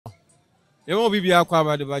You won't be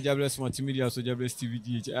about the Jahbless multimedia, so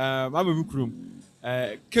Jahblesstvgh. I'm a bookroom.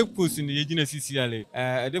 Cape Coast in the Agina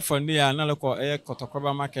CCLA. The fund there, another call a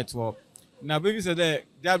Cotocoba market war. Now, baby said that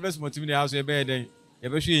Jahbless multimedia house a bed, a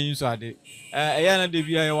beshy in Sade. Ayana de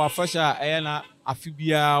Via, Fasha, Ayana,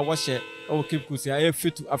 Afibia, Washer, or Cape Coast, I have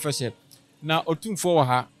fit to afahye. Now, or two for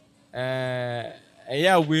her. A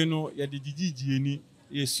year wino, ya the GG,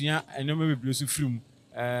 yes, and no maybe blue film.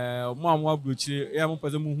 Mwa blochi ya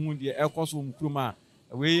mpaza muhu de ekoso mkruma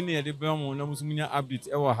we ne de bem na musunya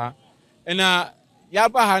update ewo ha na ya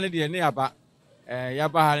ba ha ne de ne ya ba ya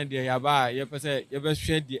ba ha ne de ya ba ye pese ye be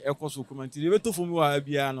hwe de ekoso kumanti be to fomu wa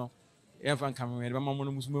bia no ye fa nka me de ma mo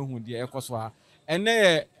no musumu hu de ekoso ha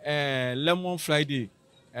ene lemon friday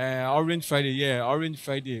orange friday yeah orange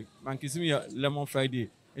friday man kisimi lemon friday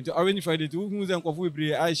into orange friday to hu ze nkofo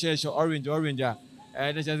bebre I share orange a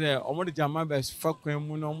they just say omo de jama be fakwan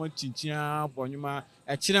mu no omo chinchin bonyuma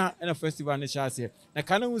e kira na festival na sha ase na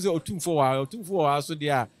kana hu ze otumfo wa so de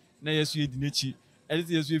a na yesu yedi nechi e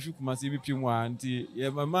de yesu efi kuma se bi pim wa nti ye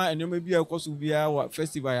mama enema bi akoso bia wa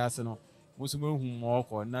festival ya ase no musumo hu mo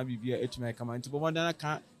ko na bibia etuma kama nti bomo dana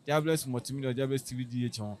ka Jahbless multimedia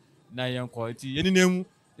Jahblesstvgh ho na yen ko nti yeni nemu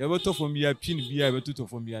ye beto fom bia pin bia ye beto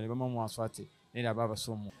fom bia ne be mama aso ate ne da baba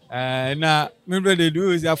so mo na me brother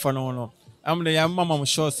do is afa no I'm the young mama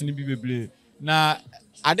shorts in the Bible. Now,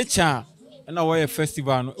 at the chan, and I wear a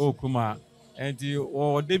festival oh Kuma, and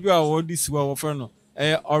the debut award this well for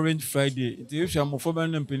Orange Friday. It is a more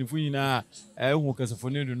and penifuna, who can for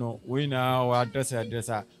no, we now address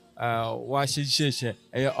wash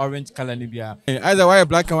orange color Nibia. Either way,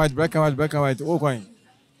 black and white, oh, coin.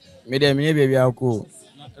 Madam, maybe I'll go.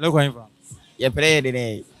 Look, You pray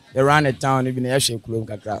today, around the town, even a shake room,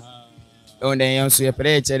 Cacra. On the young see a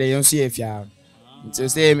preacher, the young see if you are. To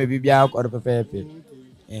say maybe be out or pepe.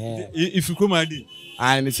 If you come,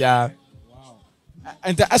 I'm if you are.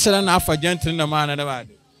 And the Ashan Alpha gentleman, man, and about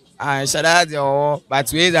it. I said that all,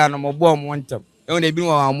 but we are no more bomb one time. Only be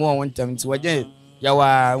more one time to again.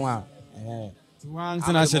 Yawa, once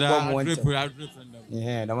and I said, I'm dripping.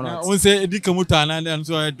 Yeah, the one won't say Dicamutana, and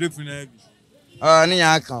so I drip in it. Oh,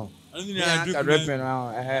 near account. I dripping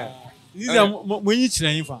around. These are when you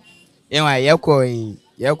train for.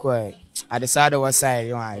 Yako. At the side of our side,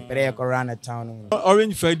 you know, pray around the town.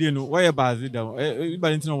 Orange Friday, no, why about it?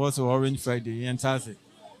 Everybody was Orange Friday and Thursday.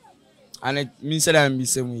 And it means that I'm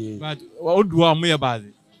missing. But what do I mean about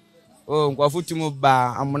it? Oh, Guafutumo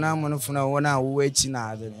bar, I'm not monofuna one hour waiting.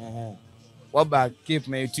 What about keep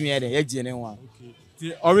me to me at the edge anyone?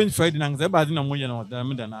 Orange Friday, and everybody no more than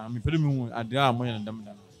Damadan. I'm pretty moon at the arm and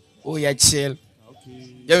Damadan. Oh, yeah, chill.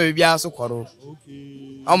 You may be also quarrel.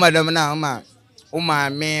 Oh, madam, now, ma. Oh, my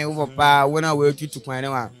man, over pa, when I will to find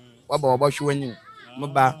one. What about you when you?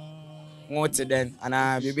 Maba. What's it then? And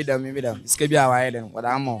I be them, maybe them. Skibia, why then? What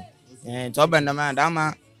I'm on. And top and the man,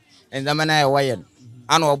 Dama, and the man I wired.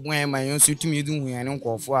 I know when my own suit to me doing and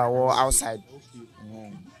uncle for our outside.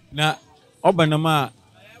 Now, Obanama,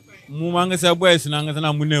 Mumanga boys and Angas and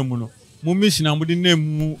Amunemuno. Mumission, I'm with the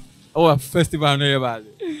name of festival nearby.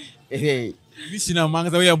 Hey. Mission among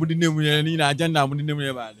the way I would name any agenda would name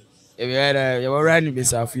about it. If you had your running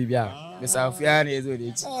Miss Alphia, Miss Alphia is with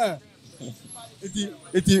it.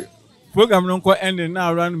 It's program don't quite ending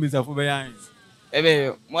now run Miss Alphia.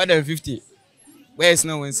 More than 50. Where's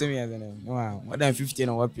no one semi? Wow, more than 50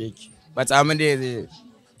 on what pick. But I'm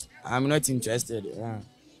not interested.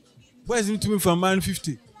 Where's it to me from man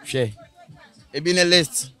 50? Share. It been a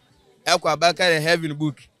list. Elqua back at a heavy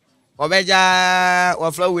book. Obeja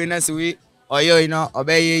or flow winners we. Or you know,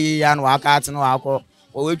 obey ye and walk out no alcohol,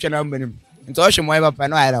 or which number him. Into ocean, whatever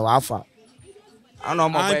penal or alpha. I know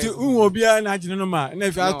my who will be an agent, and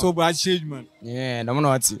if I told about shadement. Yeah, no,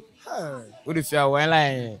 not see. What if you are well?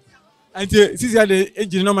 I see the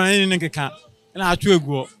agent no man in a can, and I to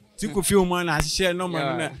go. Took a few months, I share no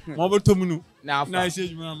man, mobile to menu. Now, nice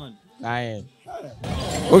age, man. Aye.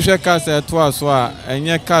 Osha cast at twice, and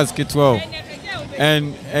your cast get 12.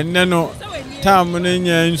 And no time when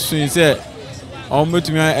you said. I'm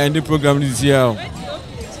to me and the program this year.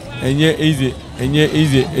 And yeah, easy,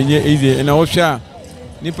 and I was sure.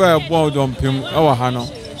 Nipa board on Pim, our Hano.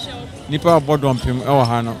 Nipa board on Pim, our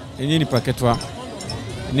Hano, and any packetwa.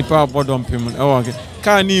 Nipa board on Pim, our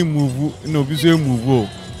can he move, no visual move.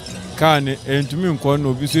 Can and to me,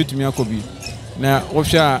 no visual to me, I could be. Now,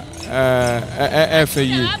 Osha,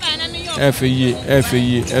 FAE.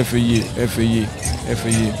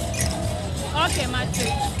 Okay,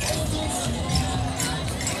 Matthew.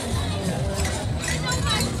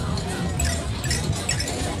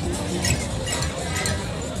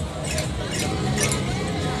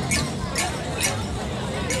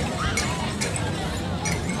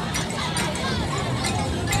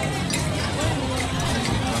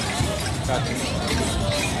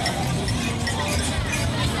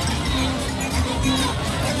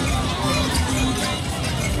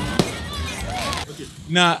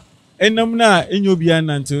 na enam na enyo bia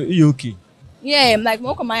nanto e okay. Yeah, like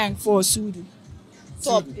more come and for sudu.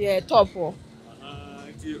 Top, yeah, top.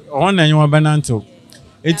 On na enyo bananto.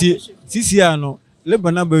 Eti sisi ano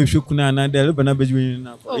leba na ba hwe kuna na de leba na ba jiwe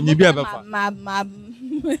na enye bia ba fa.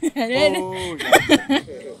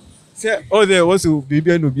 Say oh there was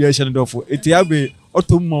baby no bia hye no dofo. Eti abe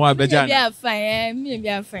otomma wa beja na. Bia fine, me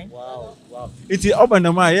bia fine. Wow. Eti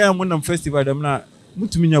obanama ya mo nam festival dem na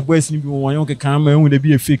mutumi nya boys ni bi won yon keka ma ehun de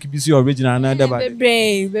bi fake bi si original na da ba.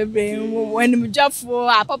 Bebre when me jafo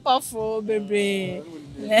apapafo bebre.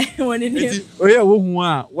 Eti oye wo hu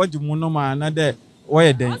a woje mo no ma na de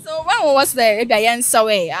woye den. So when was there e bia yen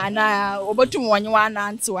sawe ana obotum wonye wa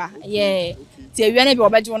na ntewa. Yeah. Ti ewie na bi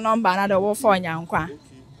obeje number na de wo fa onyankwa.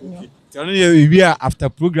 Tell you we are after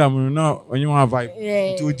program no onye wa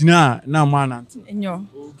vibe. Ti odina na ma na nte. Enyo.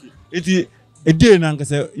 Okay. Eti a day na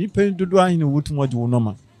nkasa ipen dodo ahin wotum waje wo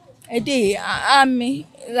normal. A day me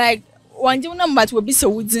like one day number to be so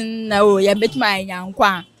wooden na o ya bet my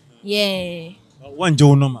yankwa. Yeah. One day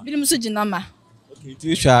wo normal. Bi so jinama. Okay,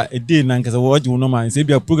 ti sha a day na nkasa waje wo normal. Say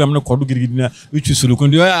bia program no kodu girigidi na wichu sulu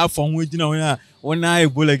kondi ya afon wo gina won a wona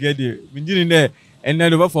ebola gede. Binjini ne enne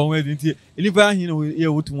do ba fon wo enti enipa ahin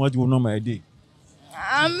ya wotum waje wo normal a day.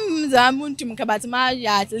 Zamuntum kabatma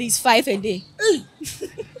at least 5 a day.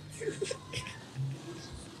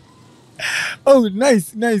 Oh,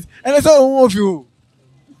 nice. And I saw one of you.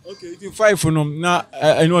 Okay, it's 5 for them. Now,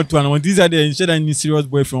 I know what one. These are the instead of any serious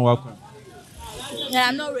boyfriend work. Yeah,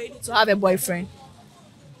 I'm not ready to have a boyfriend.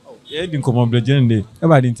 Oh, yeah, didn't come on the day.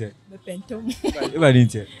 Ever didn't tell? Ever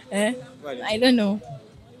didn't tell? I don't know.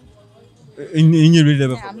 In your ready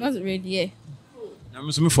level? I'm not ready yet. I'm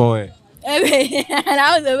assuming for it. And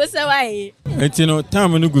I was over so why. It's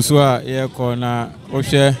time when you go so yeah, corner,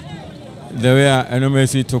 Osha, the way I know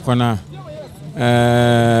Messi to corner.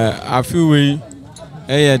 A few way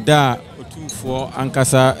da 2-4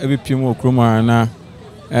 ankasa ebepiem okroma na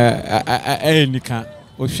nika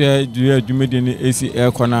o hwe dwumede ne AC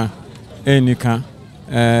ekona nika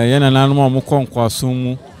yana nanu mo konkwaso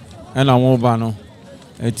mu na mo ba no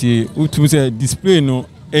eti utum se display no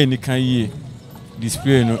nika yie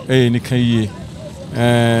display no nika yie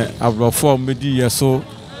abrofo medi yeso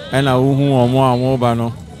na wo hu omo ba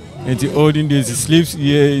no eti olden days sleeves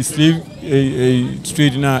sleeve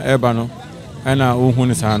straight na eba no ana ohun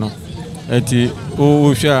ni sa no eti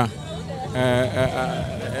o hwa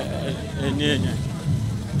enya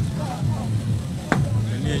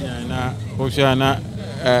na o hwa na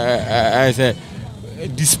I say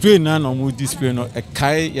display na no mo display no e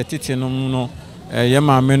kai yetete no ye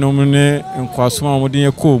ma me no ne nkwaso a mo de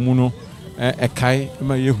ye ko mu no e kai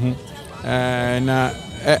ma ye hu na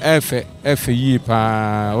efe yi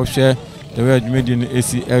pa o hwe the way adwumedi no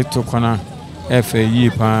esi to kona efe yi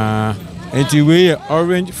pa enti we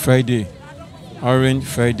Orange Friday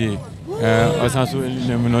osanso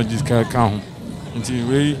name no diska ka ho enti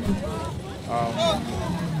we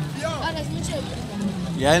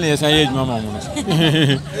ya ne san ye dwuma mo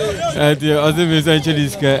enti oze be san che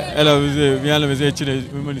diska ela we bi ala me se che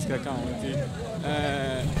me diska ka ho enti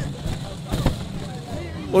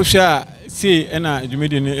o sha si ena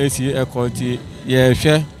adwumedi no esi ekoti ye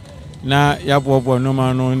hwe na ya bobo no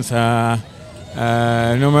ma no nsa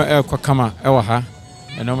no ma ekokama ewa ha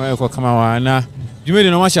no ma ekokama wa na dwumedi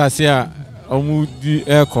no ma hyase a omudi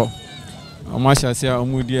eko ma hyase a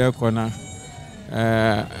omudi eko na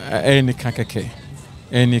eni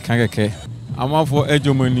kankeke amafo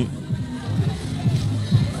ejomani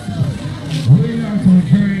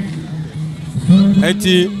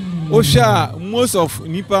eti osha most of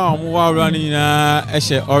nipa omwa running na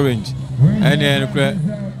ehye orange and kra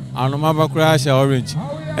anoma bakra ehye orange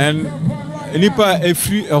and nipa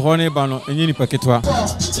efri ehone ba no enye nipa ketwa.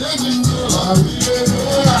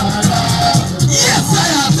 Yes, I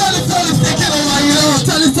am. Tell is taking over, you know.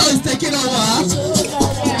 Tell is taking over.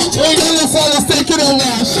 Tell is taking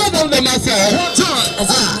over. Show them the message.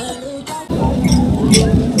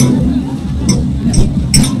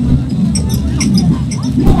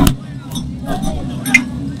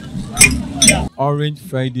 Orange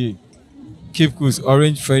Friday, Cape Coast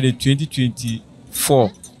Orange Friday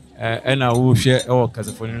 2024. And I will share our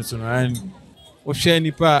California and o share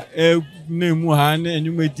nipa nemu ha na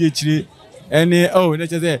enyuma diechire ene na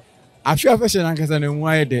cheze afia fashion ankasa na mu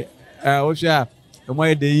ayede o share mu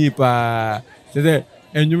ayede yi pa cheze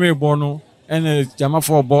enyuma ebo no ene jama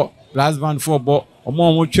for bo blast band for bo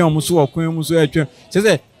omo twa omo so okwan mu so atwa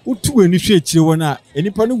cheze utu ani hwe chire wona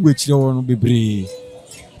enipa no gwechire wono bebre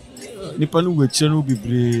nipa no gwechire no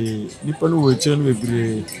bebre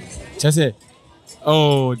cheze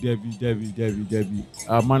Oh, Debbie.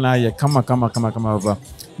 Mana ye kama over.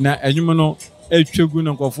 Na enyumo no etwegu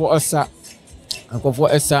no nkofo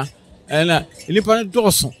esa. Na ilipa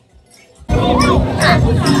doso.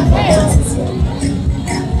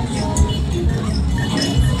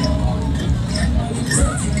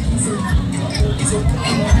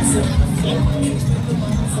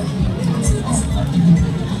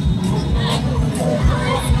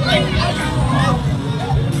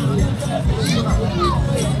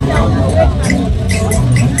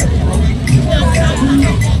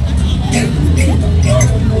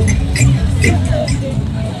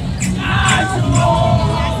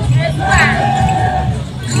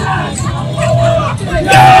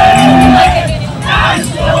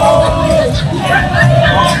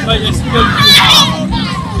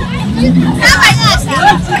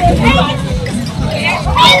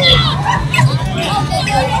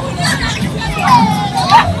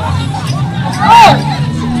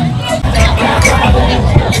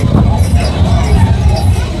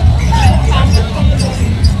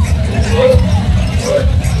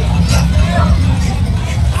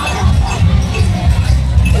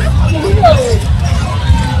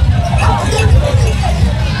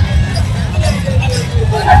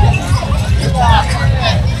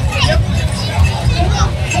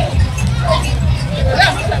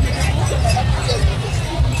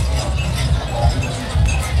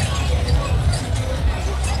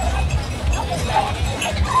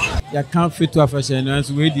 Ya can't fit to afahye no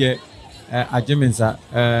so we dey ajemensa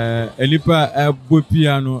enipa bo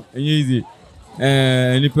piano enyezi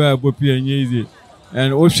enipa bo piano enyezi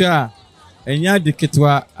and osha enya de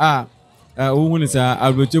ketwa ohun sa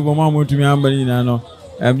abroche bo ma motumi amba nyina no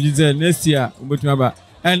jize next year motumi aba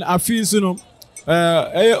and afi so no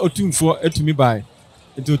otumfo etumi bai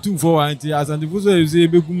into otumfo wa anti asantefo so eze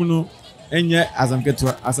begum no enye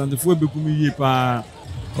azamketwa asantefo begum yie pa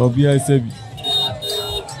obia sebi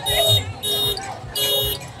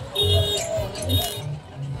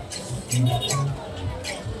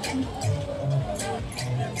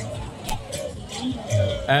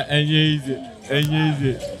easy.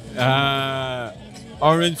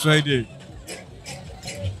 Orange Friday.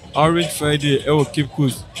 Keep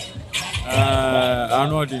course.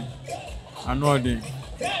 Anodi.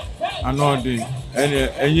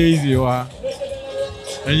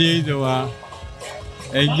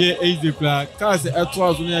 Easy plan. Cars at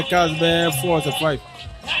 12 near cars bear 4 to 5.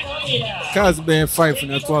 Cars bear 5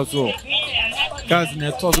 in a 12 so. Cars in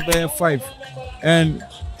a 12 bear 5. And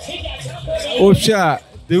Osha,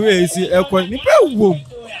 the way you see aircon, nipa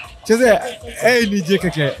just any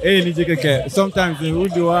jekeke. Sometimes they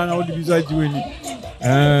would do one or the visual doing.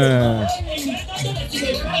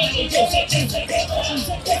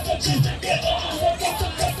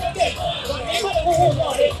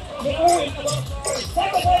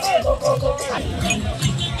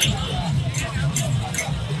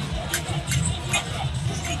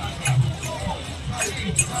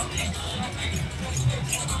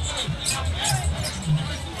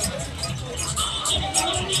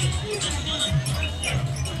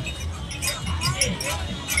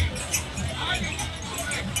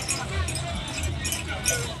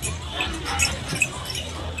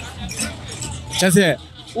 Just say,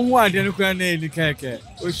 one day, any keke,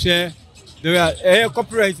 we share the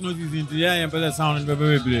copyright notice into the and better sound and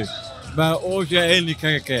baby. But all share any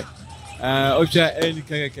keke, Osha any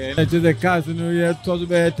keke. To the cars, you told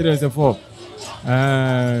me 3 or 4.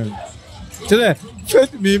 Today,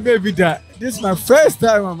 first me maybe that this is my first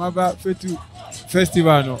time I'm about fetu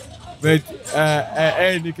festival, no, but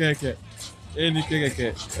any keke,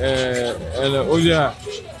 Osha.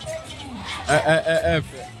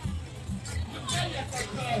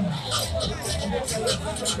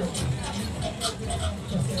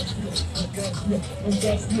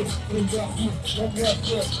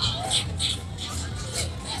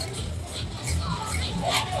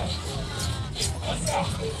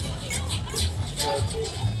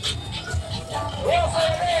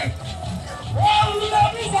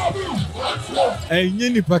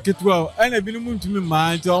 Any packet well, and I've been to me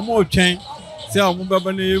mind or more chain. Say, I'm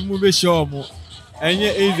going to move show more. And ye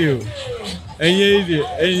easy.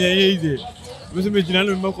 Mr. Major,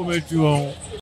 I'm